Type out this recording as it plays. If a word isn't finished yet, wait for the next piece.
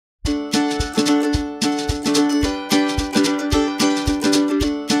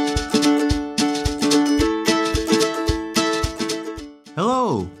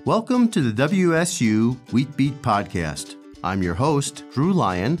Welcome to the WSU Wheat Beat Podcast. I'm your host, Drew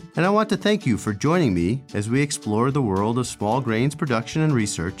Lyon, and I want to thank you for joining me as we explore the world of small grains production and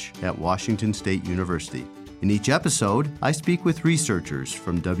research at Washington State University. In each episode, I speak with researchers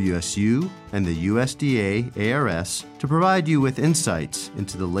from WSU and the USDA ARS to provide you with insights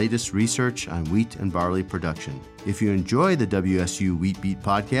into the latest research on wheat and barley production. If you enjoy the WSU Wheat Beat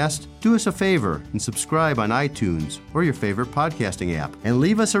podcast, do us a favor and subscribe on iTunes or your favorite podcasting app. And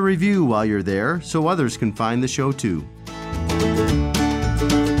leave us a review while you're there so others can find the show too.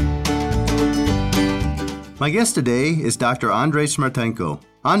 My guest today is Dr. Andrei Smartenko.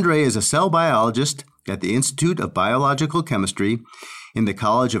 Andrei is a cell biologist at the Institute of Biological Chemistry in the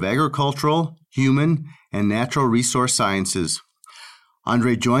College of Agricultural, Human, and Natural Resource Sciences.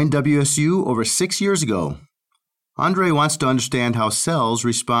 Andrei joined WSU over 6 years ago. Andrei wants to understand how cells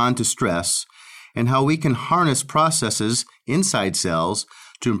respond to stress and how we can harness processes inside cells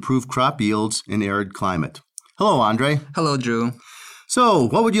to improve crop yields in arid climate. Hello, Andrei. Hello, Drew. So,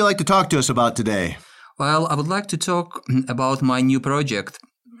 what would you like to talk to us about today? Well, I would like to talk about my new project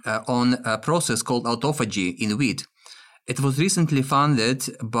on a process called autophagy in wheat. It was recently funded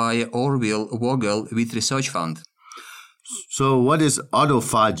by Orville Vogel Wheat Research Fund. So what is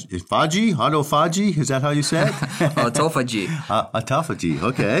autophagy? Autophagy? Is that how you say it? Autophagy. Autophagy,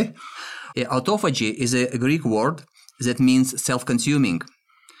 okay. Yeah, autophagy is a Greek word that means self-consuming.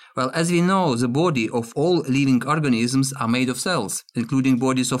 Well, as we know, the body of all living organisms are made of cells, including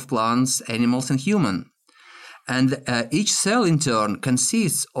bodies of plants, animals, and humans. And each cell, in turn,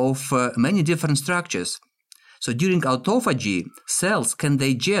 consists of many different structures. So during autophagy, cells can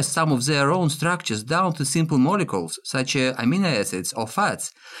digest some of their own structures down to simple molecules, such as amino acids or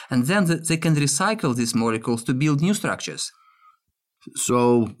fats, and then they can recycle these molecules to build new structures.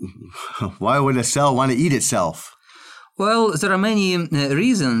 So why would a cell want to eat itself? Well, there are many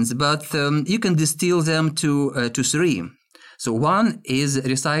reasons, but you can distill them to three. So one is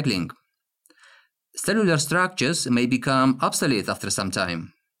recycling. Cellular structures may become obsolete after some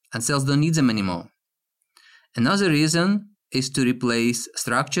time, and cells don't need them anymore. Another reason is to replace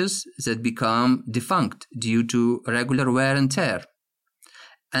structures that become defunct due to regular wear and tear.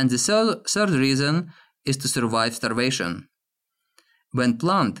 And the third reason is to survive starvation. When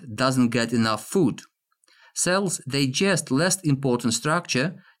plant doesn't get enough food, cells digest less important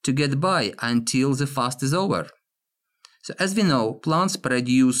structure to get by until the fast is over. So as we know, plants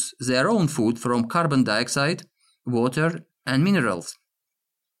produce their own food from carbon dioxide, water, and minerals.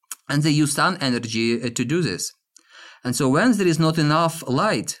 And they use sun energy to do this. And so when there is not enough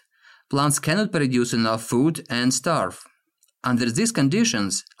light, plants cannot produce enough food and starve. Under these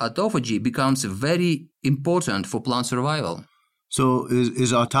conditions, autophagy becomes very important for plant survival. So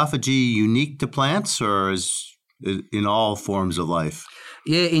is autophagy unique to plants or is it in all forms of life?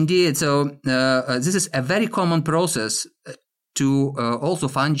 Yeah, indeed. So this is a very common process to also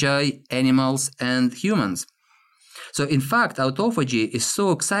fungi, animals, and humans. So in fact, autophagy is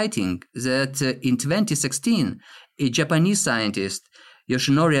so exciting that in 2016, a Japanese scientist,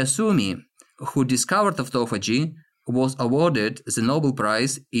 Yoshinori Asumi, who discovered autophagy, was awarded the Nobel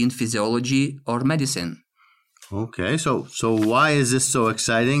Prize in Physiology or Medicine. Okay, so why is this so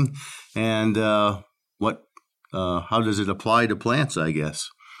exciting, and how does it apply to plants, I guess?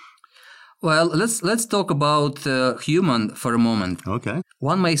 Well, let's talk about human for a moment. Okay.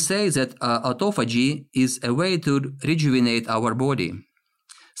 One may say that autophagy is a way to rejuvenate our body.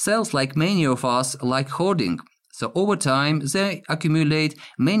 Cells, like many of us, like hoarding. So over time, they accumulate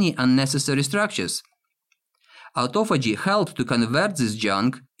many unnecessary structures. Autophagy helps to convert this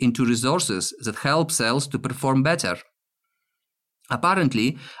junk into resources that help cells to perform better.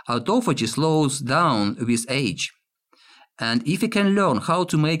 Apparently, autophagy slows down with age. And if we can learn how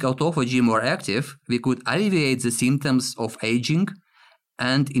to make autophagy more active, we could alleviate the symptoms of aging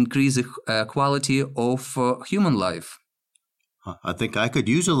and increase the quality of human life. I think I could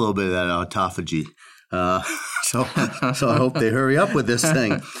use a little bit of that autophagy. So I hope they hurry up with this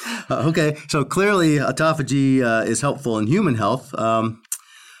thing. Okay, so clearly autophagy is helpful in human health,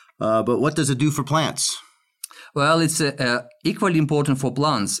 but what does it do for plants? Well, it's equally important for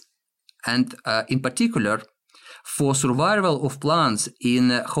plants, and in particular, for survival of plants in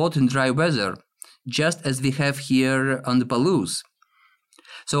hot and dry weather, just as we have here on the Palouse.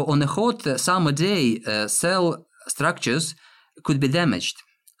 So on a hot summer day, cell structures could be damaged.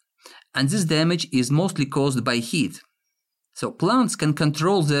 And this damage is mostly caused by heat. So plants can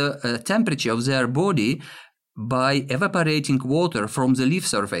control the temperature of their body by evaporating water from the leaf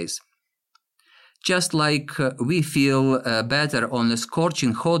surface. Just like we feel better on a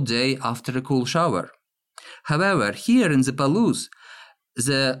scorching hot day after a cool shower. However, here in the Palouse,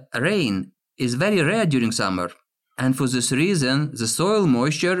 the rain is very rare during summer, and for this reason, the soil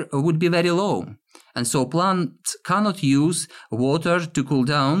moisture would be very low. And so plants cannot use water to cool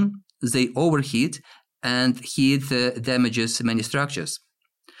down, they overheat, and heat damages many structures.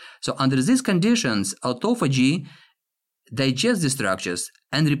 So under these conditions, autophagy digests the structures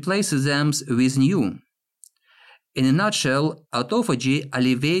and replaces them with new. In a nutshell, autophagy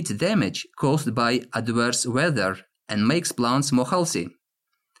alleviates damage caused by adverse weather and makes plants more healthy.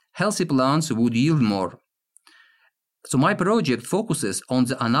 Healthy plants would yield more. So my project focuses on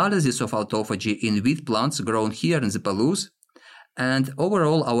the analysis of autophagy in wheat plants grown here in the Palouse, and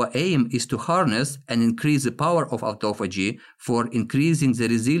overall our aim is to harness and increase the power of autophagy for increasing the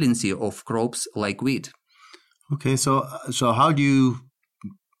resiliency of crops like wheat. Okay, so how do you,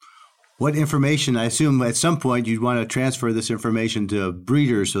 what information, I assume at some point you'd want to transfer this information to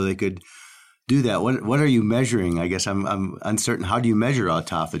breeders so they could do that. What are you measuring? I guess I'm uncertain. How do you measure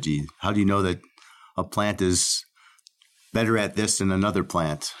autophagy? How do you know that a plant is better at this than another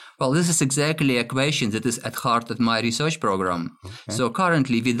plant? Well, this is exactly a question that is at heart of my research program. Okay. So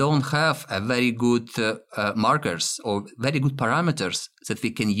currently we don't have a very good markers or very good parameters that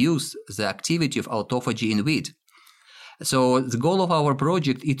we can use the activity of autophagy in wheat. So the goal of our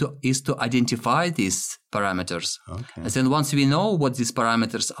project is to identify these parameters. Okay. And then once we know what these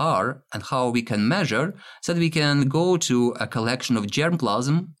parameters are and how we can measure, so that we can go to a collection of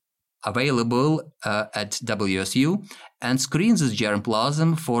germplasm available at WSU and screen this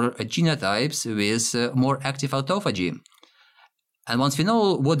germplasm for genotypes with more active autophagy. And once we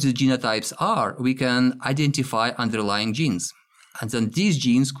know what these genotypes are, we can identify underlying genes. And then these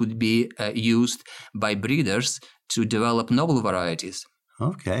genes could be used by breeders to develop novel varieties.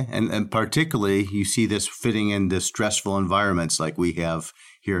 Okay. And particularly, you see this fitting into stressful environments like we have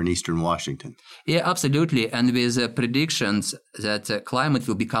here in Eastern Washington. Yeah, absolutely. And with predictions that climate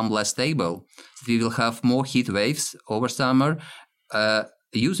will become less stable, we will have more heat waves over summer,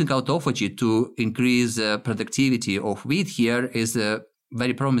 using autophagy to increase productivity of wheat here is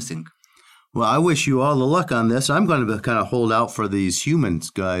very promising. Well, I wish you all the luck on this. I'm going to kind of hold out for these humans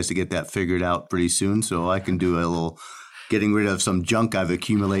guys to get that figured out pretty soon so I can do a little getting rid of some junk I've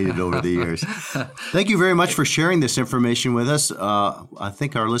accumulated over the years. Thank you very much for sharing this information with us. I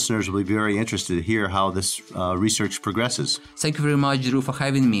think our listeners will be very interested to hear how this research progresses. Thank you very much, Drew, for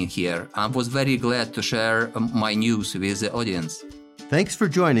having me here. I was very glad to share my news with the audience. Thanks for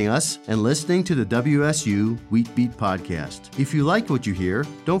joining us and listening to the WSU Wheat Beat Podcast. If you like what you hear,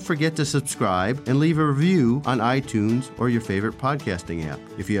 don't forget to subscribe and leave a review on iTunes or your favorite podcasting app.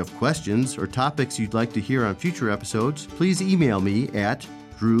 If you have questions or topics you'd like to hear on future episodes, please email me at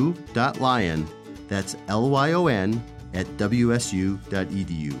drew.lyon, that's Lyon, at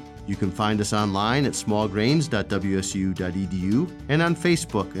wsu.edu. You can find us online at smallgrains.wsu.edu and on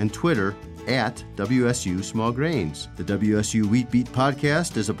Facebook and Twitter at WSU Small Grains. The WSU Wheat Beat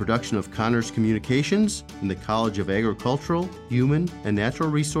Podcast is a production of Connors Communications in the College of Agricultural, Human, and Natural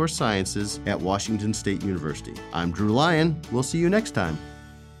Resource Sciences at Washington State University. I'm Drew Lyon. We'll see you next time.